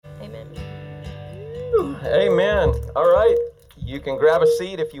Amen. All right. You can grab a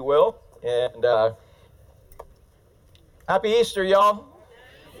seat if you will. And happy Easter, y'all.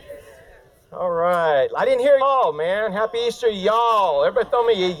 All right. I didn't hear y'all, man. Happy Easter, y'all. Everybody throw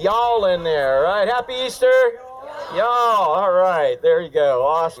me a y'all in there, all right? Happy Easter, y'all. All right. There you go.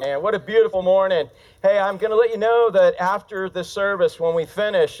 Awesome, man. What a beautiful morning. Hey, I'm going to let you know that after the service, when we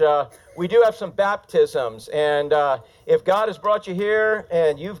finish, we do have some baptisms. And if God has brought you here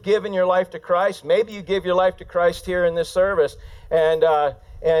and you've given your life to Christ, maybe you give your life to Christ here in this service, and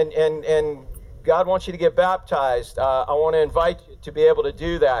God wants you to get baptized. I want to invite you to be able to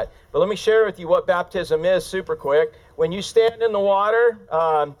do that. But let me share with you what baptism is super quick. When you stand in the water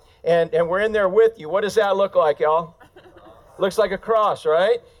and we're in there with you, what does that look like, y'all? Looks like a cross,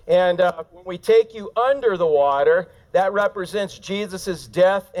 right? And when we take you under the water, that represents Jesus'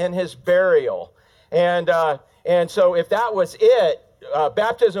 death and his burial. And so if that was it,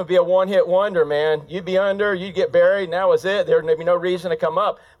 baptism would be a one-hit wonder, man. You'd be under, you'd get buried, and that was it. There'd be no reason to come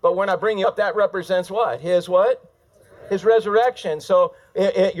up. But when I bring you up, that represents what? His what? His resurrection. So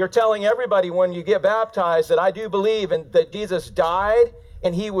you're telling everybody when you get baptized that I do believe that Jesus died,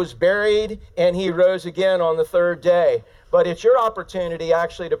 and he was buried, and he rose again on the third day. But it's your opportunity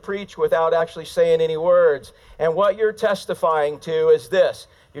actually to preach without actually saying any words. And what you're testifying to is this.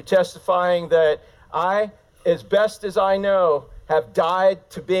 You're testifying that I, as best as I know, have died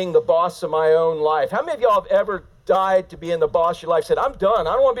to being the boss of my own life. How many of y'all have ever died to being the boss of your life? Said, I'm done.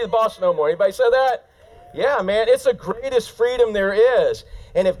 I don't want to be the boss no more. Anybody said that? Yeah, man, it's the greatest freedom there is.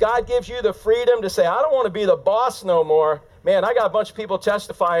 And if God gives you the freedom to say, I don't want to be the boss no more, man, I got a bunch of people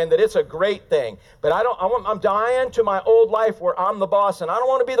testifying that it's a great thing. But I'm dying to my old life where I'm the boss, and I don't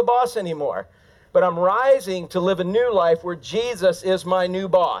want to be the boss anymore. But I'm rising to live a new life where Jesus is my new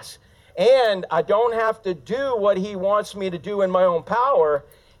boss. And I don't have to do what he wants me to do in my own power.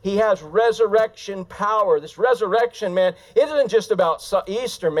 He has resurrection power. This resurrection, man, it isn't just about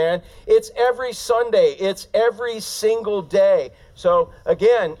Easter, man. It's every Sunday. It's every single day. So,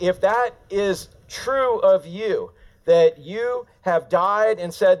 again, if that is true of you, that you have died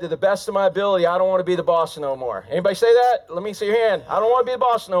and said, to the best of my ability, I don't want to be the boss no more. Anybody say that? Let me see your hand. I don't want to be the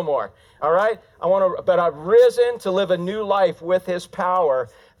boss no more. All right? But I've risen to live a new life with his power.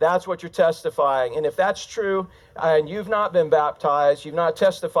 That's what you're testifying. And if that's true, and you've not been baptized, you've not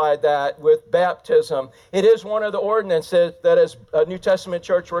testified that with baptism, it is one of the ordinances that as a New Testament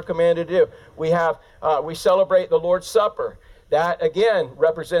church we're commanded to do. We celebrate the Lord's Supper. That, again,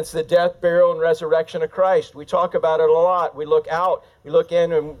 represents the death, burial, and resurrection of Christ. We talk about it a lot. We look out, we look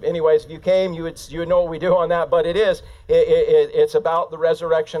in, and anyways, if you came, you would know what we do on that, but it's about the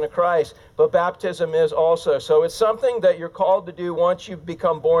resurrection of Christ. But baptism is also. So it's something that you're called to do once you've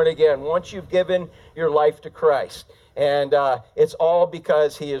become born again, once you've given your life to Christ. And it's all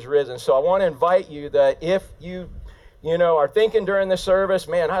because he is risen. So I want to invite you that if you are thinking during the service,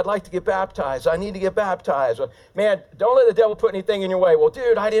 man, I'd like to get baptized. I need to get baptized. Man, don't let the devil put anything in your way. Well,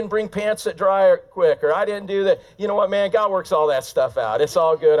 dude, I didn't bring pants that dry quick, or I didn't do that. You know what, man? God works all that stuff out. It's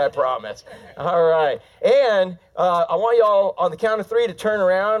all good, I promise. All right. And I want y'all on the count of three to turn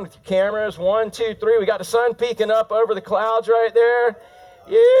around with your cameras. 1, 2, 3. We got the sun peeking up over the clouds right there.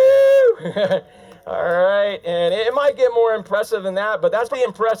 You. All right, and it might get more impressive than that, but that's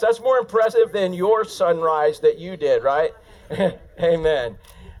more impressive than your sunrise that you did, right? Amen.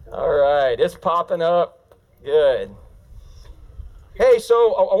 All right, it's popping up. Good. Hey,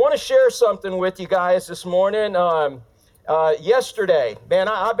 so I want to share something with you guys this morning. Yesterday, man,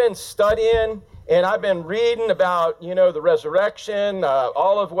 I've been studying and I've been reading about, the resurrection,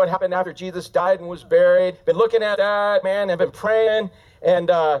 all of what happened after Jesus died and was buried. Been looking at that, man, and been praying,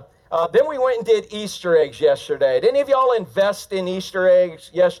 and then we went and did Easter eggs yesterday. Did any of y'all invest in Easter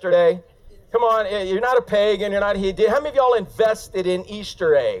eggs yesterday? Come on, you're not a pagan, you're not a heathen. How many of y'all invested in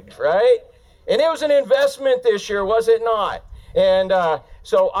Easter eggs, right? And it was an investment this year, was it not? And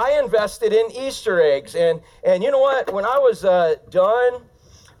so I invested in Easter eggs. And you know what? When I was done,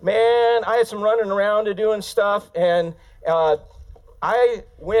 man, I had some running around to doing stuff. And I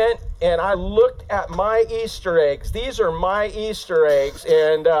went and I looked at my Easter eggs. These are my Easter eggs.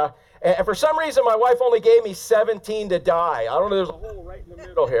 And for some reason, my wife only gave me 17 to die. I don't know, there's a hole right in the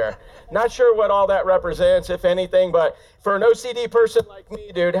middle here. Not sure what all that represents, if anything, but for an OCD person like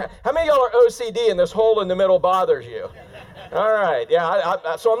me, dude, how many of y'all are OCD and this hole in the middle bothers you? All right, yeah,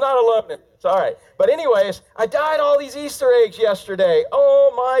 so I'm not alone in this. All right. But anyways, I dyed all these Easter eggs yesterday.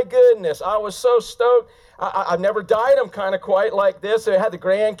 Oh, my goodness. I was so stoked. I've never dyed them kind of quite like this. I had the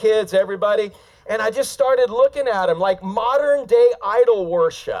grandkids, everybody. And I just started looking at them like modern day idol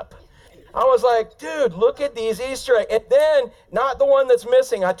worship. I was like, dude, look at these Easter eggs. And then, not the one that's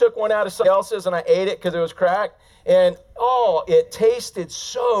missing. I took one out of somebody else's and I ate it because it was cracked. And, oh, it tasted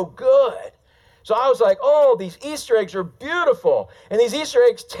so good. So I was like, oh, these Easter eggs are beautiful. And these Easter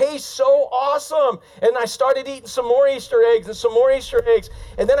eggs taste so awesome. And I started eating some more Easter eggs and some more Easter eggs.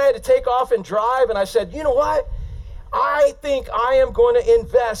 And then I had to take off and drive. And I said, you know what? I think I am going to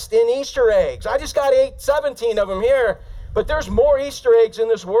invest in Easter eggs. I just got 17 of them here. But there's more Easter eggs in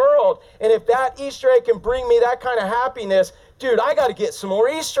this world. And if that Easter egg can bring me that kind of happiness, dude, I got to get some more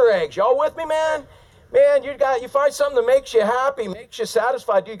Easter eggs. Y'all with me, man? Man, you find something that makes you happy, makes you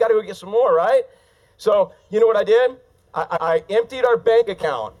satisfied, dude, you got to go get some more, right? So, you know what I did? I emptied our bank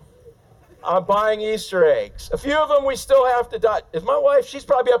account. I'm buying Easter eggs. A few of them we still have to die. Is my wife, she's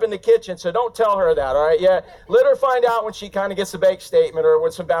probably up in the kitchen, so don't tell her that, all right? Yeah, let her find out when she kind of gets the bank statement or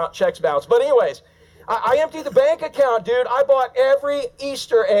when some checks bounce. But anyways, I emptied the bank account, dude. I bought every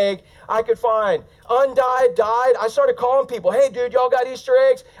Easter egg I could find. Undyed, dyed. I started calling people. Hey, dude, y'all got Easter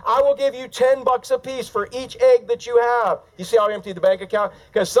eggs? I will give you $10 a piece for each egg that you have. You see how I emptied the bank account?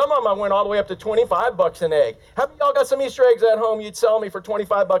 Because some of them I went all the way up to $25 an egg. How many of y'all got some Easter eggs at home you'd sell me for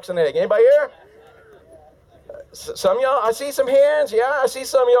 $25 an egg? Anybody here? Some of y'all, I see some hands. Yeah, I see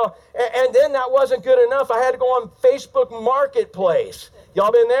some of y'all. And then that wasn't good enough. I had to go on Facebook Marketplace.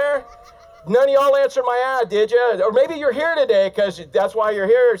 Y'all been there? None of y'all answered my ad, did you? Or maybe you're here today because that's why you're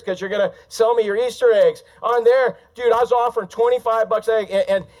here, is because you're going to sell me your Easter eggs. On there, dude, I was offering $25 an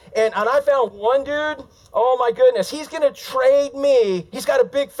egg. And I found one dude, oh my goodness, he's going to trade me. He's got a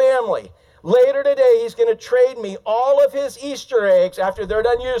big family. Later today, he's going to trade me all of his Easter eggs after they're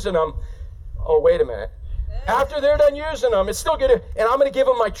done using them. Oh, wait a minute. After they're done using them, it's still good. And I'm going to give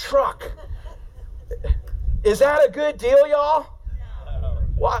him my truck. Is that a good deal, y'all?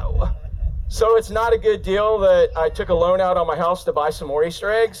 Wow. So it's not a good deal that I took a loan out on my house to buy some more Easter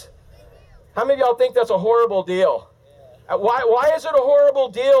eggs? How many of y'all think that's a horrible deal? Why is it a horrible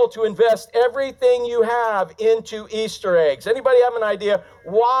deal to invest everything you have into Easter eggs? Anybody have an idea?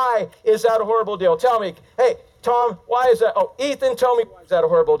 Why is that a horrible deal? Tell me. Hey, Tom, why is that? Oh, Ethan, tell me, why is that a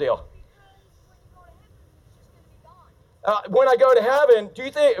horrible deal? When I go to heaven, do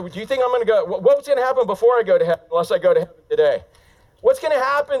you think I'm going to go? What's going to happen before I go to heaven, unless I go to heaven today? What's going to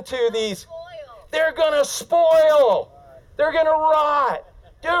happen to these? They're going to spoil. They're going to rot.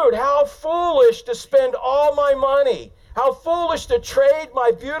 Dude, how foolish to spend all my money. How foolish to trade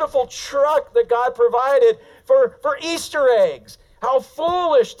my beautiful truck that God provided for Easter eggs. How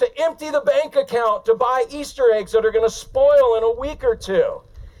foolish to empty the bank account to buy Easter eggs that are going to spoil in a week or two.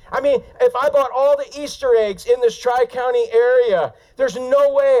 I mean, if I bought all the Easter eggs in this Tri-County area, there's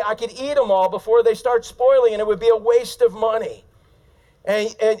no way I could eat them all before they start spoiling, and it would be a waste of money.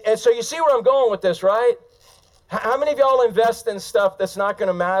 And so you see where I'm going with this, right? How many of y'all invest in stuff that's not going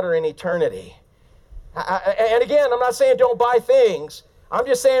to matter in eternity? And again, I'm not saying don't buy things. I'm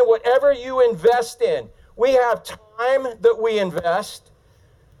just saying whatever you invest in. We have time that we invest.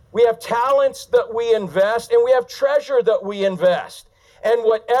 We have talents that we invest. And we have treasure that we invest. And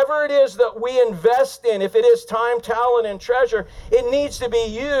whatever it is that we invest in, if it is time, talent, and treasure, it needs to be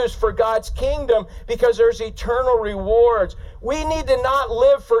used for God's kingdom because there's eternal rewards. We need to not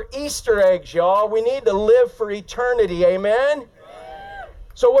live for Easter eggs, y'all. We need to live for eternity. Amen?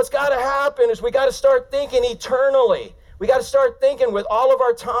 So what's got to happen is we got to start thinking eternally. We got to start thinking with all of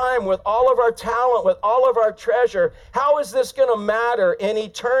our time, with all of our talent, with all of our treasure, how is this going to matter in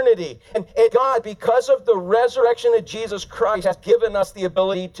eternity? And God, because of the resurrection of Jesus Christ, has given us the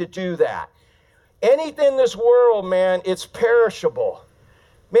ability to do that. Anything in this world, man, it's perishable.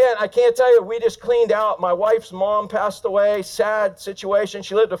 Man, I can't tell you, we just cleaned out. My wife's mom passed away, sad situation.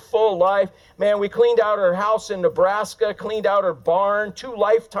 She lived a full life. Man, we cleaned out her house in Nebraska, cleaned out her barn, 2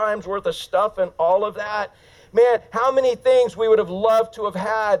 lifetimes worth of stuff and all of that. Man, how many things we would have loved to have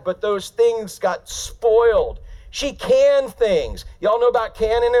had, but those things got spoiled. She canned things. Y'all know about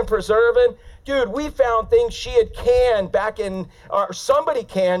canning and preserving? Dude, we found things she had canned or somebody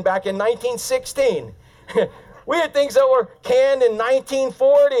canned back in 1916. We had things that were canned in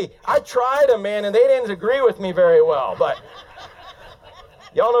 1940. I tried them, man, and they didn't agree with me very well. But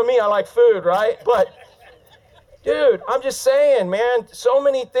y'all know me, I like food, right? But dude, I'm just saying, man, so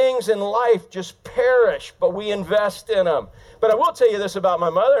many things in life just perish, but we invest in them. But I will tell you this about my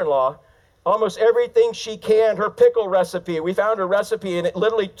mother-in-law. Almost everything she canned, her pickle recipe, we found her recipe, and it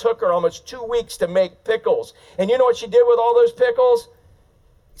literally took her almost 2 weeks to make pickles. And you know what she did with all those pickles?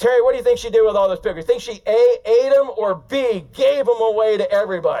 Terry, what do you think she did with all those pickles? You think she A, ate them, or B, gave them away to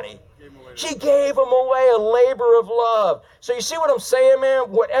everybody? She gave them away, a labor of love. So you see what I'm saying, man?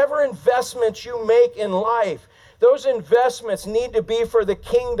 Whatever investments you make in life, Those investments need to be for the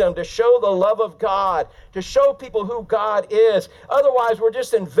kingdom, to show the love of God, to show people who God is. Otherwise, we're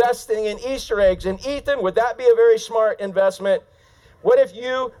just investing in Easter eggs. And Ethan, would that be a very smart investment? What if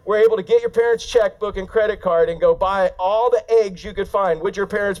you were able to get your parents' checkbook and credit card and go buy all the eggs you could find? Would your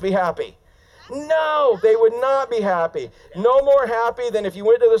parents be happy? No, they would not be happy. No more happy than if you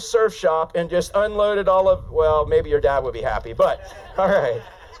went to the surf shop and just unloaded all of, well, maybe your dad would be happy, but all right.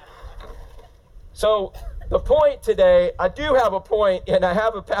 So the point today, I do have a point, and I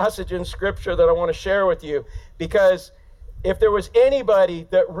have a passage in Scripture that I want to share with you, because if there was anybody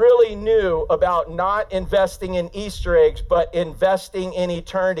that really knew about not investing in Easter eggs, but investing in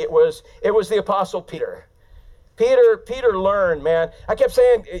eternity, it was the Apostle Peter. Peter learned, man. I kept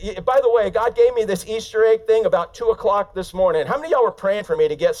saying, by the way, God gave me this Easter egg thing about 2 o'clock this morning. How many of y'all were praying for me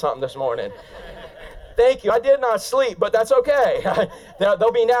to get something this morning? Thank you. I did not sleep, but that's okay.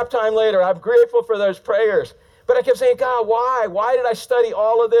 There'll be nap time later. I'm grateful for those prayers. But I kept saying, God, why? Why did I study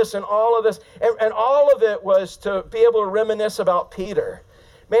all of this and all of this? And all of it was to be able to reminisce about Peter.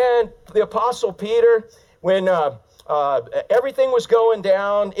 Man, the Apostle Peter, when everything was going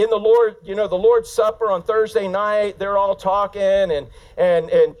down in the Lord, the Lord's Supper on Thursday night, they're all talking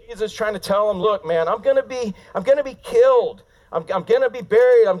and Jesus trying to tell them, look, man, I'm going to be killed. I'm going to be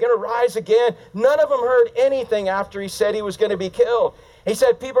buried. I'm going to rise again. None of them heard anything after he said he was going to be killed. He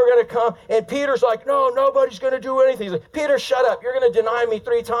said, people are going to come. And Peter's like, no, nobody's going to do anything. He's like, Peter, shut up. You're going to deny me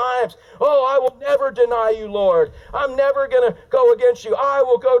 3 times. Oh, I will never deny you, Lord. I'm never going to go against you. I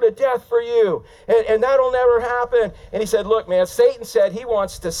will go to death for you. And that'll never happen. And he said, look, man, Satan said he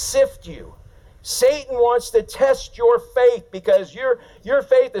wants to sift you. Satan wants to test your faith because your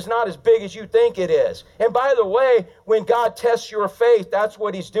faith is not as big as you think it is. And by the way, when God tests your faith, that's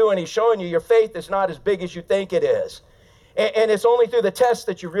what he's doing. He's showing you your faith is not as big as you think it is. And it's only through the test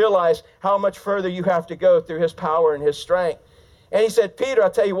that you realize how much further you have to go through his power and his strength. And he said, Peter, I'll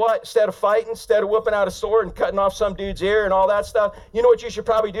tell you what, instead of fighting, instead of whipping out a sword and cutting off some dude's ear and all that stuff, you know what you should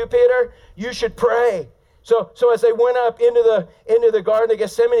probably do, Peter? You should pray. So as they went up into the Garden of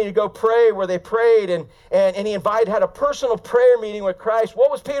Gethsemane to go pray, where they prayed, and he had a personal prayer meeting with Christ. What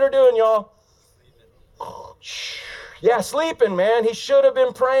was Peter doing, y'all? Yeah, sleeping, man. He should have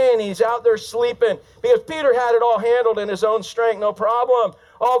been praying. He's out there sleeping because Peter had it all handled in his own strength, no problem.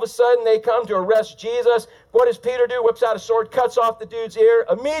 All of a sudden, they come to arrest Jesus. What does Peter do? Whips out a sword, cuts off the dude's ear.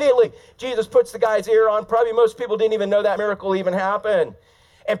 Immediately, Jesus puts the guy's ear on. Probably most people didn't even know that miracle even happened.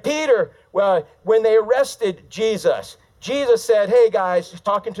 And Peter, well, when they arrested Jesus, Jesus said, hey, guys,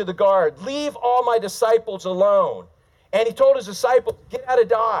 talking to the guard, leave all my disciples alone. And he told his disciples, get out of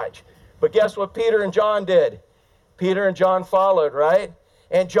Dodge. But guess what Peter and John did? Peter and John followed, right?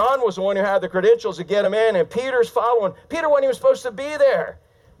 And John was the one who had the credentials to get him in, and Peter's following. Peter wasn't even supposed to be there.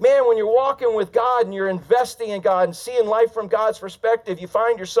 Man, when you're walking with God and you're investing in God and seeing life from God's perspective, you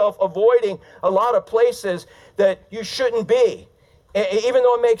find yourself avoiding a lot of places that you shouldn't be. Even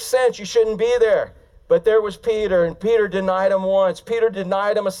though it makes sense, you shouldn't be there. But there was Peter, and Peter denied him once. Peter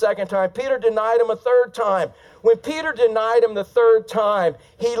denied him a second time. Peter denied him a third time. When Peter denied him the third time,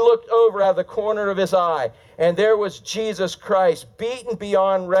 he looked over out of the corner of his eye, and there was Jesus Christ, beaten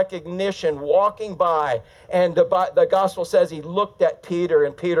beyond recognition, walking by. And the gospel says he looked at Peter,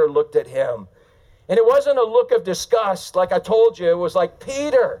 and Peter looked at him. And it wasn't a look of disgust, like I told you. It was like,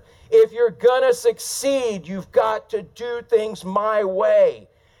 Peter, if you're going to succeed, you've got to do things my way.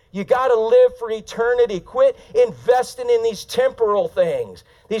 You got to live for eternity. Quit investing in these temporal things.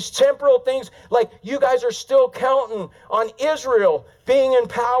 These temporal things, like you guys are still counting on Israel being in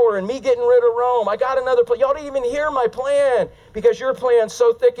power and me getting rid of Rome. I got another plan. Y'all didn't even hear my plan because your plan's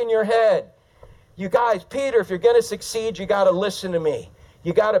so thick in your head. You guys, Peter, if you're going to succeed, you got to listen to me.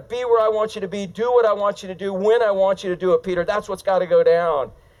 You got to be where I want you to be, do what I want you to do, when I want you to do it, Peter. That's what's got to go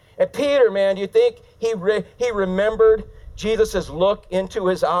down. And Peter, man, do you think he remembered Jesus' look into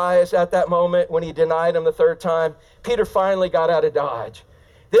his eyes at that moment when he denied him the third time? Peter finally got out of Dodge.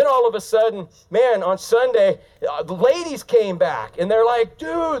 Then all of a sudden, man, on Sunday, the ladies came back, and they're like,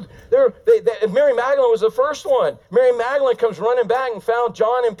 dude, Mary Magdalene was the first one. Mary Magdalene comes running back and found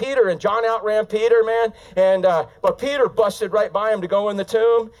John and Peter, and John outran Peter, man. But Peter busted right by him to go in the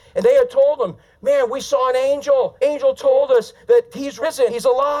tomb, and they had told him, man, we saw an angel. Angel told us that he's risen. He's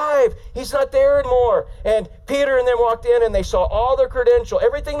alive. He's not there anymore. And Peter and them walked in, and they saw all their credentials,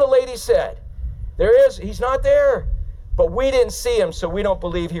 everything the ladies said. He's not there. But we didn't see him, so we don't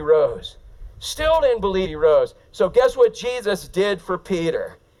believe he rose. Still didn't believe he rose. So guess what Jesus did for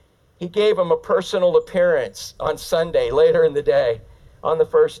Peter? He gave him a personal appearance on Sunday, later in the day, on the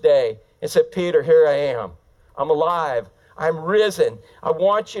first day, and said, Peter, here I am. I'm alive. I'm risen. I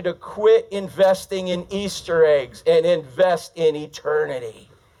want you to quit investing in Easter eggs and invest in eternity.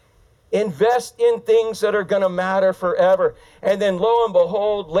 Invest in things that are going to matter forever. And then lo and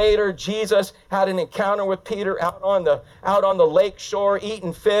behold, later Jesus had an encounter with Peter out on the lake shore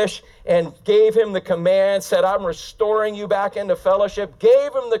eating fish and gave him the command, said, I'm restoring you back into fellowship,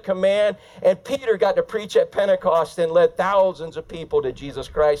 gave him the command, and Peter got to preach at Pentecost and led thousands of people to Jesus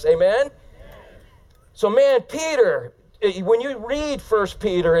Christ. Amen? So man, Peter, when you read 1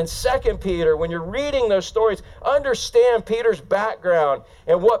 Peter and 2 Peter, when you're reading those stories, understand Peter's background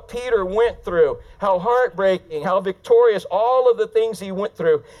and what Peter went through, how heartbreaking, how victorious, all of the things he went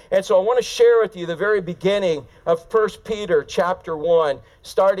through. And so I want to share with you the very beginning of 1 Peter chapter 1,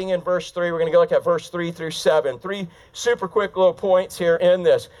 starting in verse 3. We're going to look at verse 3 through 7. 3 super quick little points here in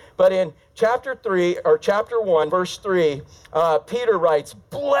this. But in chapter 1, verse 3, Peter writes,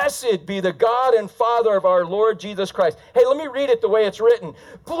 "Blessed be the God and Father of our Lord Jesus Christ." Hey, let me read it the way it's written.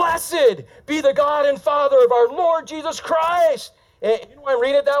 Blessed be the God and Father of our Lord Jesus Christ. And you know why I'm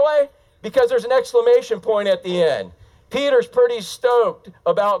reading it that way? Because there's an exclamation point at the end. Peter's pretty stoked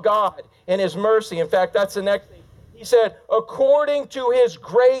about God and his mercy. In fact, that's the next thing. He said, according to his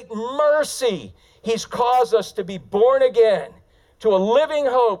great mercy, he's caused us to be born again to a living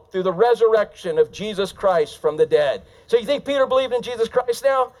hope through the resurrection of Jesus Christ from the dead. So you think Peter believed in Jesus Christ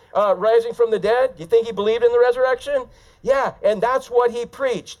now, rising from the dead? You think he believed in the resurrection? Yeah, and that's what he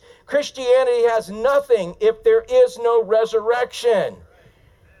preached. Christianity has nothing if there is no resurrection.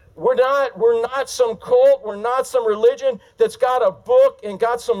 We're not some cult. We're not some religion that's got a book and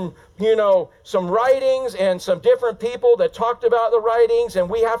got some writings and some different people that talked about the writings, and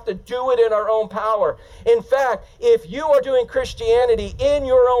we have to do it in our own power. In fact, if you are doing Christianity in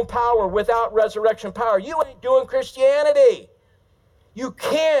your own power without resurrection power, you ain't doing Christianity. You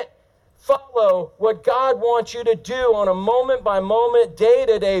can't follow what God wants you to do on a moment-by-moment,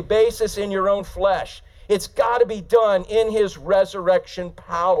 day-to-day basis in your own flesh. It's got to be done in his resurrection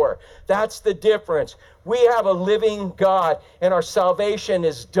power. That's the difference. We have a living God, and our salvation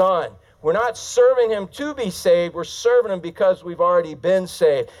is done. We're not serving him to be saved. We're serving him because we've already been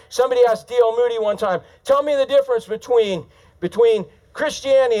saved. Somebody asked D.L. Moody one time, tell me the difference between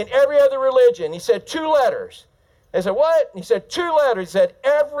Christianity and every other religion. He said, 2 letters. They said, what? He said, 2 letters. He said,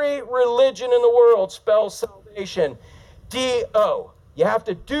 every religion in the world spells salvation, D-O. You have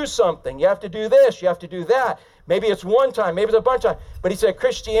to do something. You have to do this. You have to do that. Maybe it's one time. Maybe it's a bunch of times. But he said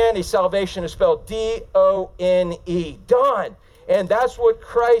Christianity, salvation is spelled D-O-N-E. Done. And that's what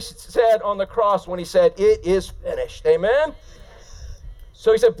Christ said on the cross when he said, it is finished. Amen?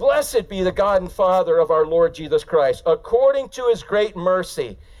 So he said, blessed be the God and Father of our Lord Jesus Christ, according to his great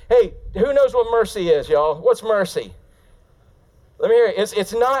mercy. Hey, who knows what mercy is, y'all? What's mercy? Let me hear it.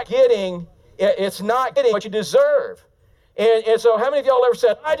 It's not getting what you deserve. And so how many of y'all ever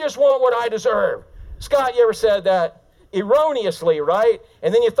said, I just want what I deserve? Scott, you ever said that erroneously, right?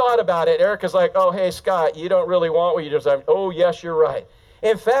 And then you thought about it. Erica's like, oh, hey, Scott, you don't really want what you deserve. Oh, yes, you're right.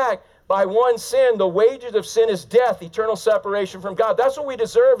 In fact, by one sin, the wages of sin is death, eternal separation from God. That's what we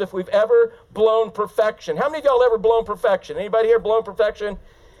deserve if we've ever blown perfection. How many of y'all ever blown perfection? Anybody here blown perfection?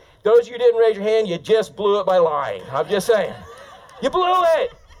 Those of you who didn't raise your hand, you just blew it by lying. I'm just saying. You blew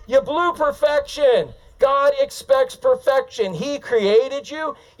it. You blew perfection. God expects perfection. He created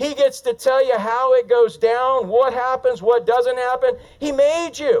you. He gets to tell you how it goes down, what happens, what doesn't happen. He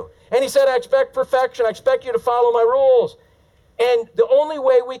made you. And he said, I expect perfection. I expect you to follow my rules. And the only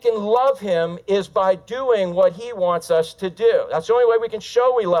way we can love him is by doing what he wants us to do. That's the only way we can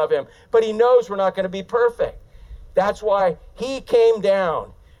show we love him. But he knows we're not going to be perfect. That's why he came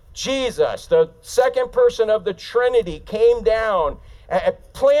down. Jesus, the second person of the Trinity, came down,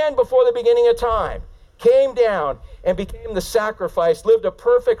 planned before the beginning of time, came down and became the sacrifice, lived a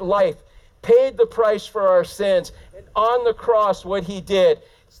perfect life, paid the price for our sins, and on the cross what he did.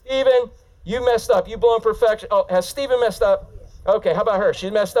 Stephen, you messed up. You blew perfection. Oh, has Stephen messed up? Okay, how about her? She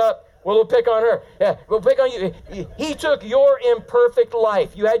messed up? Well, we'll pick on her. Yeah, we'll pick on you. He took your imperfect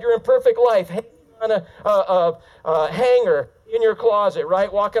life. You had your imperfect life hanging on a hanger in your closet,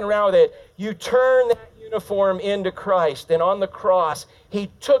 right? Walking around with it. You turn that uniform into Christ, and on the cross,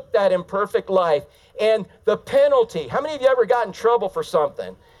 he took that imperfect life. And the penalty, how many of you ever got in trouble for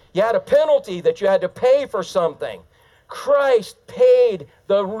something? You had a penalty that you had to pay for something. Christ paid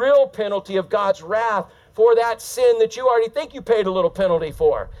the real penalty of God's wrath for that sin that you already think you paid a little penalty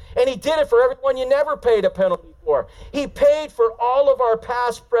for. And he did it for everyone you never paid a penalty for. He paid for all of our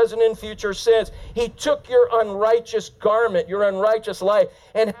past, present, and future sins. He took your unrighteous garment, your unrighteous life,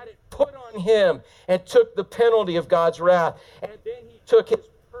 and had it put on him and took the penalty of God's wrath. And then he took his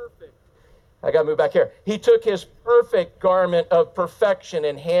perfect, I got to move back here. He took his perfect garment of perfection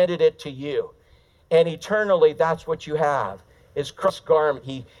and handed it to you. And eternally, that's what you have, is Christ's garment.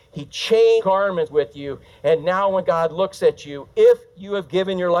 He changed garments with you. And now when God looks at you, if you have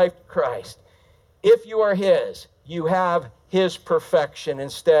given your life to Christ, if you are his, you have his perfection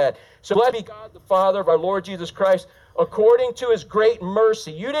instead. So let be God the Father of our Lord Jesus Christ, according to his great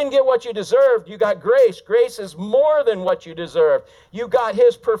mercy. You didn't get what you deserved. You got grace. Grace is more than what you deserve. You got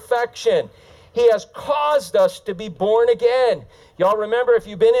his perfection. He has caused us to be born again. Y'all remember, if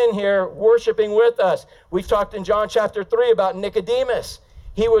you've been in here worshiping with us, we've talked in John chapter 3 about Nicodemus.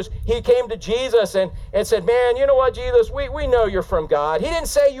 He came to Jesus and said, man, you know what, Jesus, we know you're from God. He didn't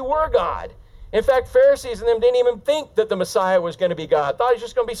say you were God. In fact, Pharisees and them didn't even think that the Messiah was going to be God. Thought he was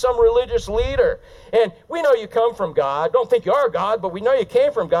just going to be some religious leader. And we know you come from God. Don't think you are God, but we know you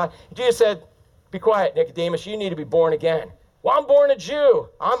came from God. Jesus said, be quiet, Nicodemus. You need to be born again. Well, I'm born a Jew.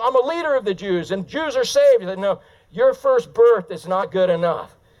 I'm a leader of the Jews, and Jews are saved. He said, no, your first birth is not good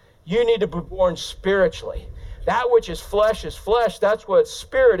enough. You need to be born spiritually. That which is flesh is flesh. That's what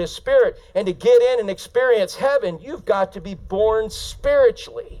spirit is spirit. And to get in and experience heaven, you've got to be born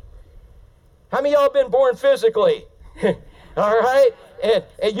spiritually. How many of y'all have been born physically? All right? And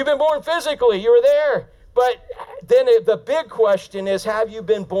you've been born physically. You were there. But then the big question is, have you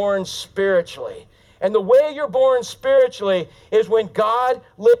been born spiritually? And the way you're born spiritually is when God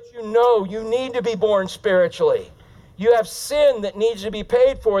lets you know you need to be born spiritually. You have sin that needs to be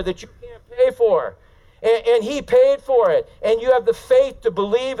paid for that you can't pay for. And he paid for it. And you have the faith to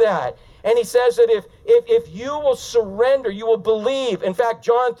believe that. And he says that if you will surrender, you will believe. In fact,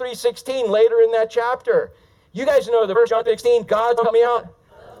 John 3:16, later in that chapter, you guys know the verse, John 3:16, God, help me out,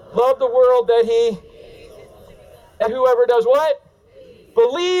 love the world that whoever does what?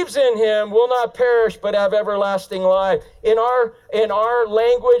 Believes in him will not perish but have everlasting life. In our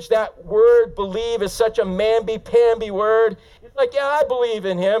language, that word believe is such a mamby-pamby word. It's like, yeah, I believe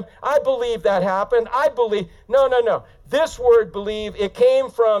in him. I believe that happened. I believe. No. This word believe, it came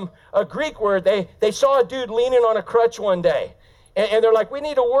from a Greek word. They saw a dude leaning on a crutch one day. And they're like, we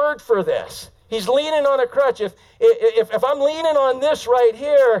need a word for this. He's leaning on a crutch. If I'm leaning on this right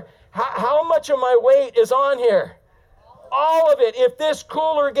here, how much of my weight is on here? All of it. If this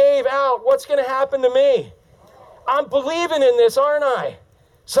cooler gave out, what's going to happen to me? I'm believing in this, aren't I?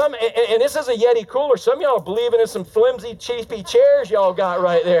 And this is a Yeti cooler. Some of y'all are believing in some flimsy, cheapy chairs y'all got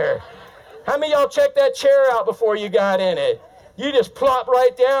right there. How many of y'all checked that chair out before you got in it? You just plop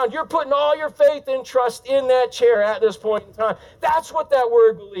right down. You're putting all your faith and trust in that chair at this point in time. That's what that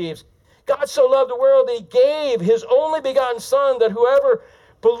word believes. God so loved the world that he gave his only begotten Son, that whoever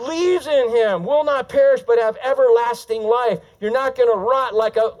believes in him will not perish but have everlasting life. You're not going to rot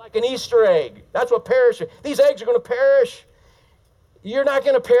like an Easter egg. That's what perishes. These eggs are going to perish. You're not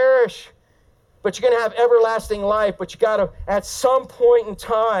going to perish, but you're going to have everlasting life. But you got to, at some point in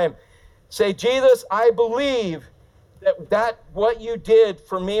time, say, Jesus, I believe that what you did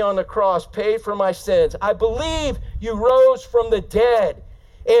for me on the cross paid for my sins. I believe you rose from the dead,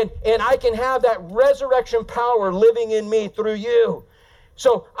 and I can have that resurrection power living in me through you.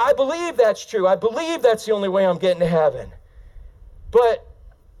 So I believe that's true. I believe that's the only way I'm getting to heaven. But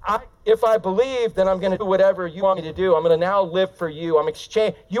if I believe, then I'm going to do whatever you want me to do. I'm going to now live for you. You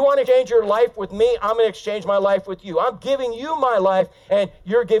want to exchange your life with me? I'm going to exchange my life with you. I'm giving you my life, and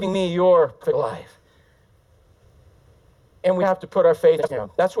you're giving me your life. And we have to put our faith in him.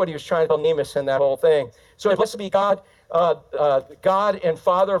 That's what he was trying to tell Nemus in that whole thing. So blessed be God, God and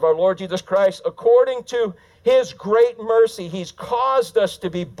Father of our Lord Jesus Christ, according to his great mercy, he's caused us to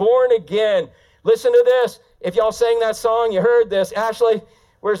be born again. Listen to this. If y'all sang that song, you heard this. Ashley,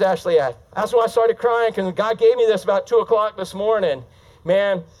 where's Ashley at? That's when I started crying, because God gave me this about 2 o'clock this morning.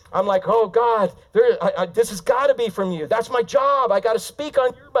 Man, I'm like, oh, God, this has got to be from you. That's my job. I got to speak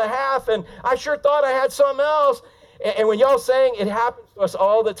on your behalf, and I sure thought I had something else. And when y'all sang, it happens to us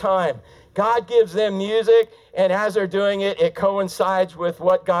all the time. God gives them music, and as they're doing it, it coincides with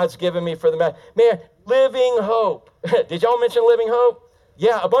what God's given me for the man. Living hope. Did y'all mention living hope?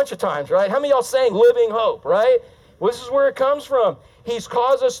 Yeah, a bunch of times, right? How many of y'all saying living hope, right? Well, this is where it comes from. He's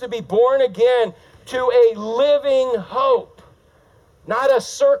caused us to be born again to a living hope, not a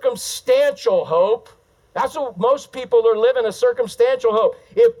circumstantial hope. That's what most people are living, a circumstantial hope.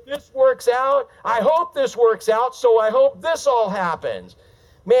 If this works out, I hope this works out, so I hope this all happens.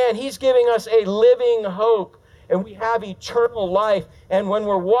 Man, he's giving us a living hope, and we have eternal life. And when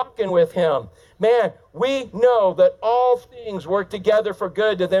we're walking with him, man, we know that all things work together for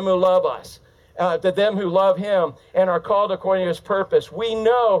good to them who love us, to them who love him and are called according to his purpose. We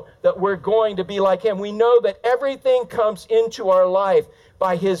know that we're going to be like him. We know that everything comes into our life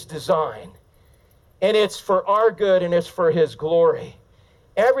by his design. and it's for our good, and it's for his glory.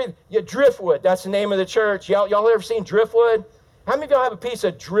 Driftwood, that's the name of the church. Y'all ever seen Driftwood? How many of y'all have a piece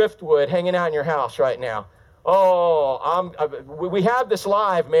of driftwood hanging out in your house right now? Oh, we have this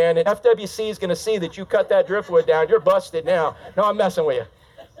live, man, and FWC is going to see that you cut that driftwood down. You're busted now. No, I'm messing with you.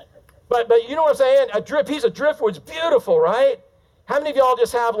 But you know what I'm saying? A piece of driftwood's beautiful, right? How many of y'all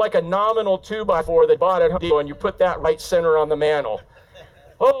just have like a nominal 2x4 that bought at Home Depot and you put that right center on the mantle?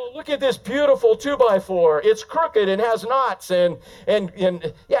 Oh, look at this beautiful 2x4. It's crooked and has knots and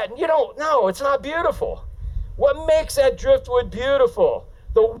yeah, you don't know. It's not beautiful. What makes that driftwood beautiful?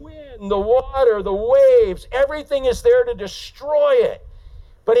 The wind, the water, the waves, everything is there to destroy it.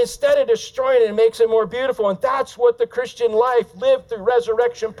 But instead of destroying it, it makes it more beautiful. And that's what the Christian life lived through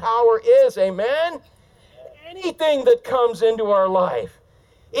resurrection power is. Amen? Anything that comes into our life,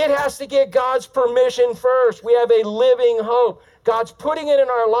 it has to get God's permission first. We have a living hope. God's putting it in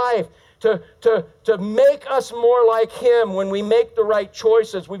our life to make us more like him. When we make the right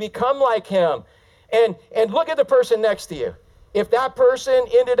choices, we become like him. And look at the person next to you. If that person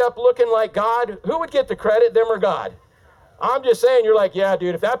ended up looking like God, who would get the credit, them or God? I'm just saying, you're like, yeah,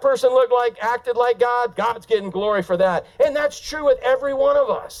 dude, if that person acted like God, God's getting glory for that. And that's true with every one of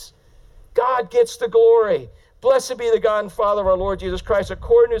us. God gets the glory. Blessed be the God and Father of our Lord Jesus Christ.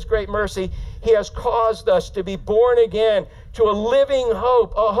 According to his great mercy, he has caused us to be born again to a living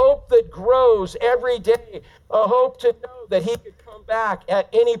hope, a hope that grows every day, a hope to know that he could come back at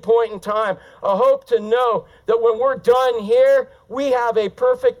any point in time, a hope to know that when we're done here, we have a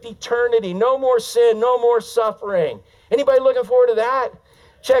perfect eternity, no more sin, no more suffering. Anybody looking forward to that?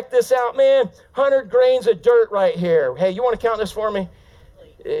 Check this out, man. 100 grains of dirt right here. Hey, you want to count this for me?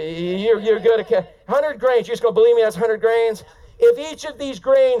 You're good at 100 grains. You just gonna believe me? That's 100 grains. If each of these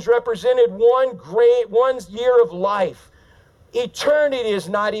grains represented one year of life, eternity is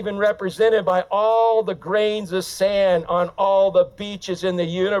not even represented by all the grains of sand on all the beaches in the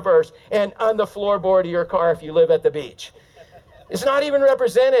universe and on the floorboard of your car if you live at the beach. It's not even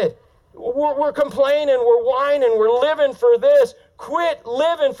represented. We're complaining, we're whining, we're living for this. Quit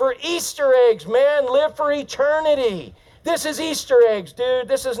living for Easter eggs, man. Live for eternity. This is Easter eggs, dude.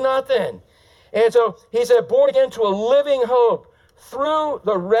 This is nothing. And so he said, born again to a living hope through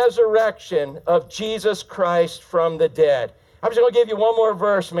the resurrection of Jesus Christ from the dead. I'm just going to give you one more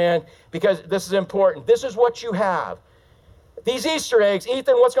verse, man, because this is important. This is what you have. These Easter eggs,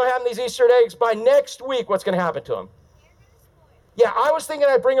 Ethan, what's going to happen to these Easter eggs? By next week, what's going to happen to them? Yeah, I was thinking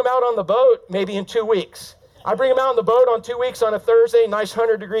I'd bring them out on the boat maybe in 2 weeks. I bring them out on the boat on 2 weeks on a Thursday, nice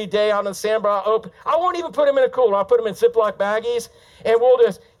 100-degree day out on the sandbar. I won't even put them in a cooler. I'll put them in Ziploc baggies, and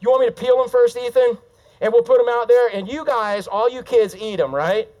you want me to peel them first, Ethan? And we'll put them out there, and you guys, all you kids, eat them,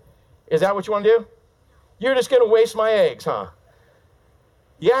 right? Is that what you want to do? You're just going to waste my eggs, huh?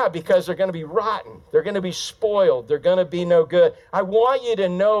 Yeah, because they're going to be rotten. They're going to be spoiled. They're going to be no good. I want you to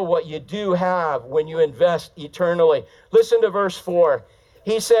know what you do have when you invest eternally. Listen to verse 4.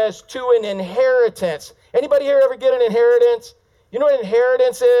 He says, to an inheritance. Anybody here ever get an inheritance? You know what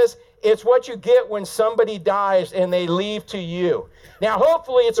inheritance is? It's what you get when somebody dies and they leave to you. Now,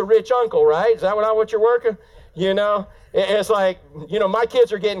 hopefully it's a rich uncle, right? Is that what you're working? You know, it's like, you know, my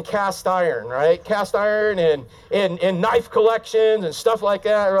kids are getting cast iron, right? Cast iron and knife collections and stuff like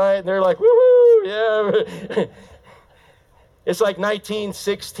that, right? And they're like, woohoo, yeah. It's like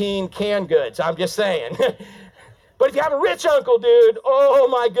 1916 canned goods, I'm just saying. But if you have a rich uncle, dude, oh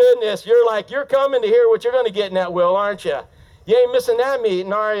my goodness, you're coming to hear what you're going to get in that will, aren't you? You ain't missing that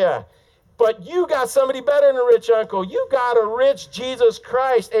meeting, are you? But you got somebody better than a rich uncle. You got a rich Jesus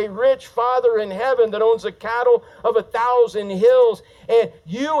Christ, a rich Father in heaven that owns the cattle of 1,000 hills, and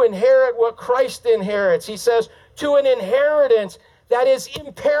you inherit what Christ inherits. He says, to an inheritance that is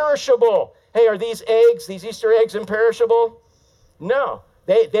imperishable. Hey, are these Easter eggs imperishable? No,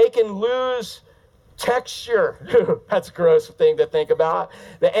 they can lose texture. That's a gross thing to think about.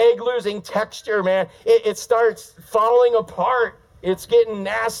 The egg losing texture, man. It starts falling apart. It's getting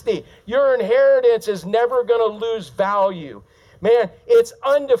nasty. Your inheritance is never going to lose value. Man, it's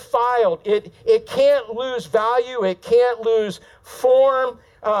undefiled. It can't lose value. It can't lose form.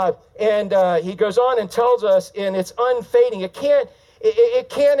 And he goes on and tells us, and it's unfading. It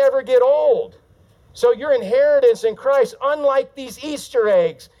can't ever get old. So your inheritance in Christ, unlike these Easter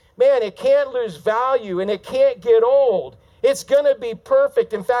eggs, man, it can't lose value and it can't get old. It's going to be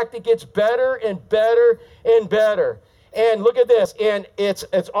perfect. In fact, it gets better and better and better. And look at this. And it's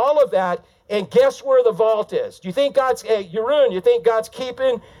all of that. And guess where the vault is? Do you think you think God's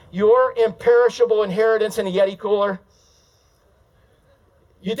keeping your imperishable inheritance in a Yeti cooler?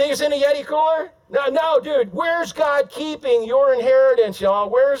 You think it's in a Yeti cooler? No, dude, where's God keeping your inheritance, y'all?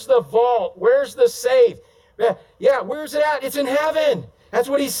 Where's the vault? Where's the safe? Yeah, where's it at? It's in heaven. That's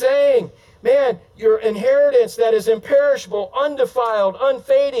what he's saying. Man, your inheritance that is imperishable, undefiled,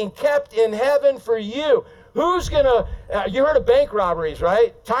 unfading, kept in heaven for you. Who's gonna, you heard of bank robberies,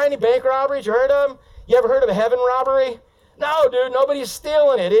 right? Tiny bank robberies, you heard of them? You ever heard of a heaven robbery? No, dude, nobody's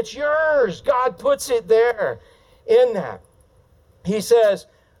stealing it. It's yours. God puts it there in that. He says,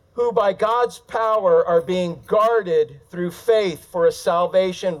 who by God's power are being guarded through faith for a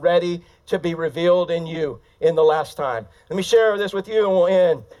salvation ready to be revealed in you in the last time. Let me share this with you and we'll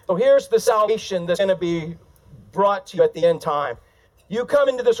end. So here's the salvation that's going to be brought to you at the end time. You come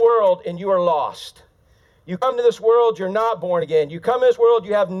into this world and you are lost. You come to this world, you're not born again. You come to this world,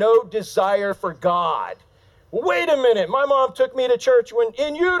 you have no desire for God. Wait a minute, my mom took me to church when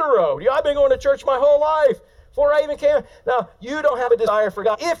in utero. I've been going to church my whole life. Before I even came. Now, you don't have a desire for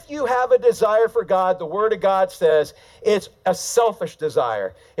God. If you have a desire for God, the Word of God says it's a selfish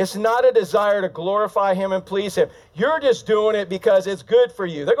desire. It's not a desire to glorify Him and please Him. You're just doing it because it's good for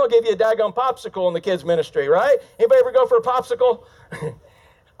you. They're going to give you a daggone popsicle in the kids' ministry, right? Anybody ever go for a popsicle?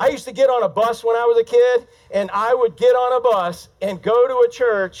 I used to get on a bus when I was a kid, and I would get on a bus and go to a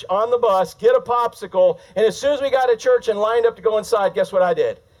church on the bus, get a popsicle, and as soon as we got to church and lined up to go inside, guess what I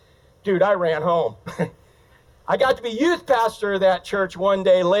did? Dude, I ran home. I got to be youth pastor of that church one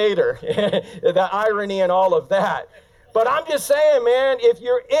day later. The irony and all of that. But I'm just saying, man, if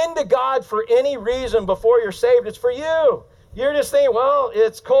you're into God for any reason before you're saved, it's for you. You're just thinking, well,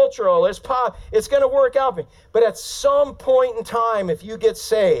 it's cultural, it's pop, it's going to work out for me. But at some point in time, if you get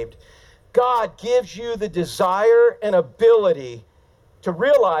saved, God gives you the desire and ability to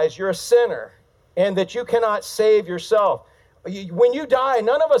realize you're a sinner and that you cannot save yourself. When you die,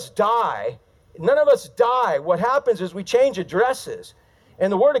 none of us die. None of us die. What happens is we change addresses.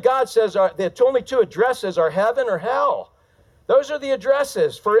 And the Word of God says that only two addresses are heaven or hell. Those are the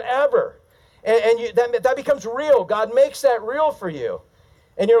addresses forever. And that becomes real. God makes that real for you.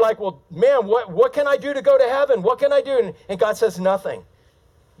 And you're like, well, man, what can I do to go to heaven? What can I do? And God says nothing.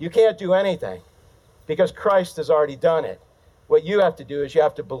 You can't do anything because Christ has already done it. What you have to do is you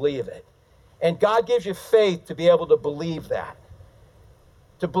have to believe it. And God gives you faith to be able to believe that.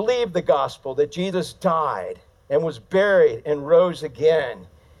 To believe the gospel that Jesus died and was buried and rose again.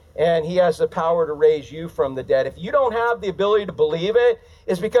 And he has the power to raise you from the dead. If you don't have the ability to believe it,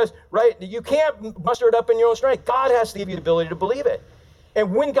 it's because, right, you can't muster it up in your own strength. God has to give you the ability to believe it.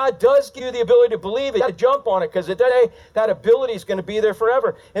 And when God does give you the ability to believe it, you got to jump on it because that ability is going to be there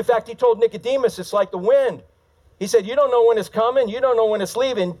forever. In fact, he told Nicodemus, it's like the wind. He said, you don't know when it's coming, you don't know when it's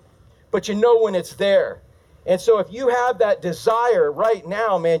leaving, but you know when it's there. And so if you have that desire right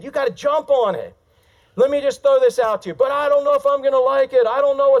now, man, you got to jump on it. Let me just throw this out to you. But I don't know if I'm going to like it. I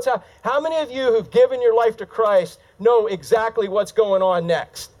don't know what's happening. How many of you who've given your life to Christ know exactly what's going on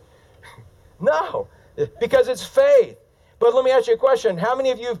next? No, because it's faith. But let me ask you a question. How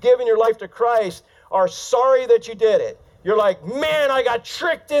many of you who've given your life to Christ are sorry that you did it? You're like, man, I got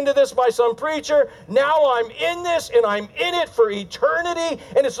tricked into this by some preacher. Now I'm in this and I'm in it for eternity.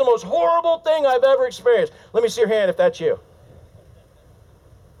 And it's the most horrible thing I've ever experienced. Let me see your hand if that's you.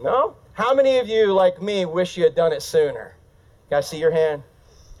 No? How many of you, like me, wish you had done it sooner? Can I see your hand?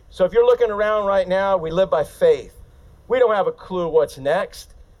 So if you're looking around right now, we live by faith. We don't have a clue what's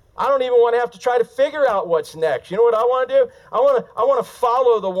next. I don't even want to have to try to figure out what's next. You know what I want to do? I want to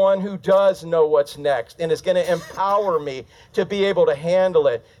follow the one who does know what's next and is going to empower me to be able to handle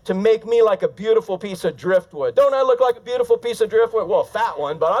it, to make me like a beautiful piece of driftwood. Don't I look like a beautiful piece of driftwood? Well, a fat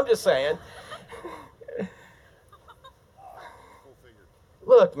one, but I'm just saying.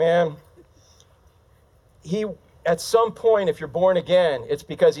 Look, man, at some point, if you're born again, it's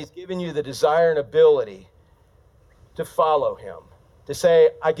because he's given you the desire and ability to follow him. To say,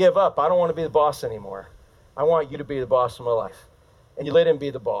 I give up. I don't want to be the boss anymore. I want you to be the boss of my life. And you let him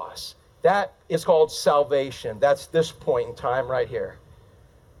be the boss. That is called salvation. That's this point in time right here.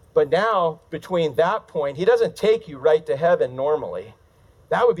 But now, between that point, he doesn't take you right to heaven normally.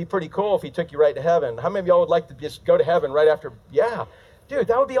 That would be pretty cool if he took you right to heaven. How many of y'all would like to just go to heaven right after? Yeah. Dude,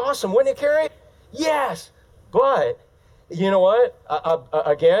 that would be awesome. Wouldn't it, Carrie? Yes. But you know what?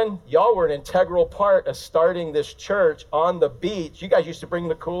 Again, y'all were an integral part of starting this church on the beach. You guys used to bring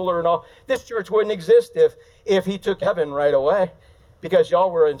the cooler and all. This church wouldn't exist if he took heaven right away, because y'all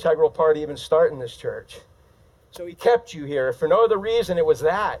were an integral part of even starting this church. So he kept you here. For no other reason, it was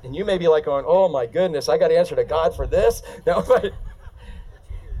that. And you may be like going, oh my goodness, I got to answer to God for this. No, but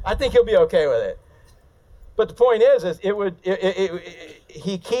I think he'll be okay with it. But the point is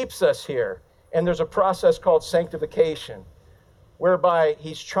he keeps us here. And there's a process called sanctification. whereby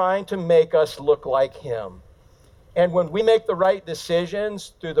he's trying to make us look like him. And when we make the right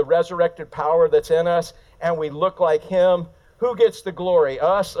decisions through the resurrected power that's in us and we look like him, who gets the glory,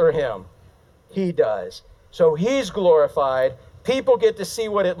 us or him? He does. So he's glorified. People get to see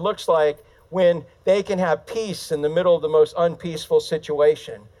what it looks like when they can have peace in the middle of the most unpeaceful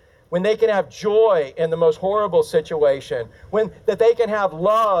situation, when they can have joy in the most horrible situation, that they can have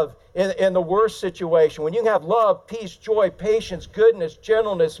love in the worst situation, when you can have love, peace, joy, patience, goodness,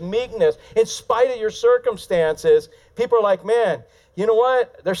 gentleness, meekness, in spite of your circumstances. People are like, man, you know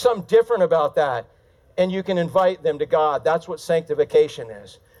what? There's something different about that. And you can invite them to God. That's what sanctification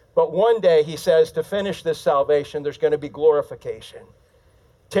is. But one day, he says, to finish this salvation, there's going to be glorification.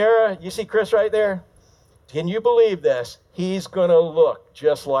 Tara, you see Chris right there? Can you believe this? He's going to look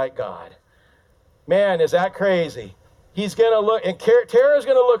just like God. Man, is that crazy? He's going to look, and Tara's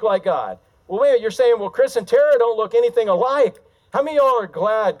going to look like God. Well, wait a minute, you're saying, well, Chris and Tara don't look anything alike. How many of y'all are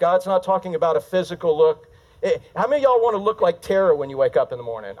glad God's not talking about a physical look? How many of y'all want to look like Tara when you wake up in the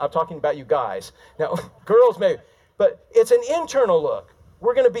morning? I'm talking about you guys. Now, girls maybe, but it's an internal look.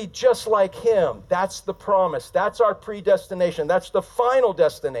 We're going to be just like him. That's the promise. That's our predestination. That's the final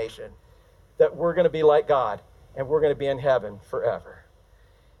destination, that we're going to be like God, and we're going to be in heaven forever.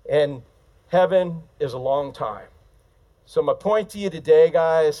 And heaven is a long time. So my point to you today,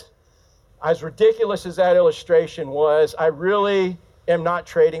 guys, as ridiculous as that illustration was, I really am not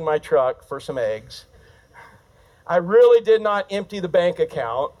trading my truck for some eggs. I really did not empty the bank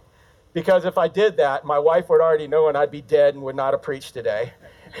account, because if I did that, my wife would already know and I'd be dead and would not have preached today.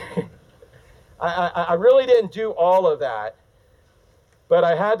 I really didn't do all of that. But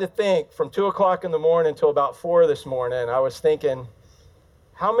I had to think from 2 o'clock in the morning until about 4 this morning, I was thinking,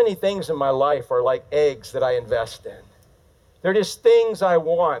 how many things in my life are like eggs that I invest in? They're just things I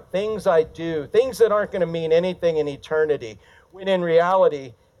want, things I do, things that aren't going to mean anything in eternity, when in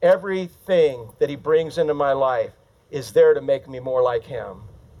reality, everything that he brings into my life is there to make me more like him.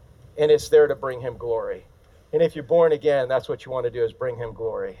 And it's there to bring him glory. And if you're born again, that's what you want to do, is bring him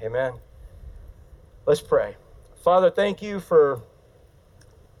glory. Amen? Let's pray. Father, thank you for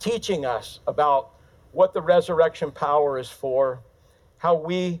teaching us about what the resurrection power is for, how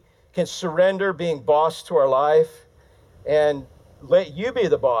we can surrender being boss to our life and let you be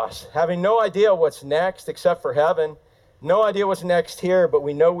the boss, having no idea what's next except for heaven, no idea what's next here, but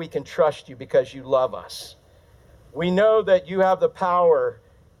we know we can trust you because you love us. We know that you have the power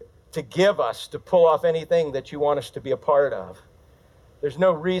to give us, to pull off anything that you want us to be a part of. There's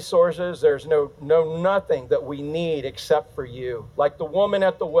no resources, there's no nothing that we need except for you. Like the woman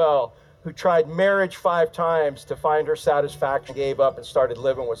at the well who tried marriage 5 times to find her satisfaction, gave up and started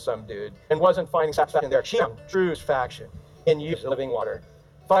living with some dude and wasn't finding satisfaction there. She found true satisfaction in you, living water.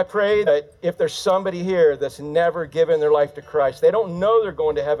 If I pray that if there's somebody here that's never given their life to Christ, they don't know they're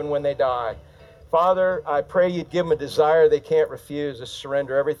going to heaven when they die. Father, I pray you'd give them a desire they can't refuse, to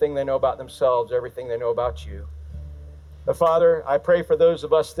surrender everything they know about themselves, everything they know about you. But Father, I pray for those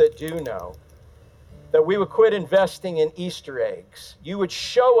of us that do know, that we would quit investing in Easter eggs. You would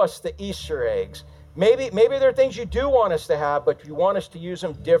show us the Easter eggs. Maybe there are things you do want us to have, but you want us to use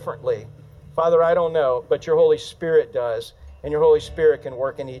them differently. Father, I don't know, but your Holy Spirit does, and your Holy Spirit can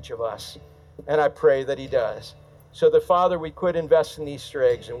work in each of us. And I pray that he does. So that, Father, we quit investing in Easter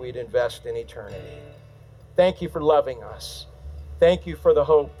eggs and we'd invest in eternity. Thank you for loving us. Thank you for the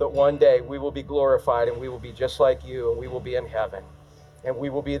hope that one day we will be glorified and we will be just like you and we will be in heaven and we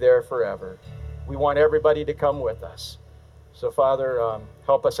will be there forever. We want everybody to come with us. So, Father,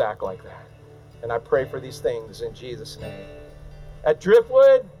 help us act like that. And I pray for these things in Jesus' name. At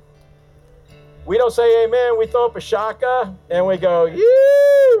Driftwood, we don't say amen. We throw up a shaka and we go,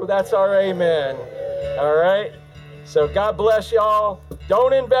 yoo! That's our amen. All right? So God bless y'all.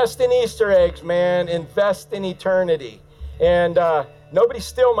 Don't invest in Easter eggs, man. Invest in eternity. And nobody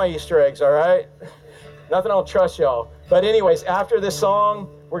steal my Easter eggs, all right? Nothing, I'll trust y'all. But anyways, after this song,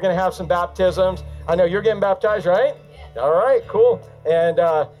 we're going to have some baptisms. I know you're getting baptized, right? Yeah. All right, cool. And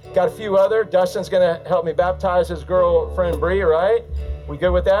got a few other. Dustin's going to help me baptize his girlfriend, Bree, right? We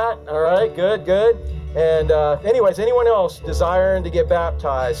good with that? All right, good. And anyways, anyone else desiring to get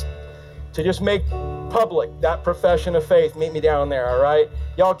baptized, to just make public that profession of faith, meet me down there, all right?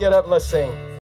 Y'all get up, let's sing.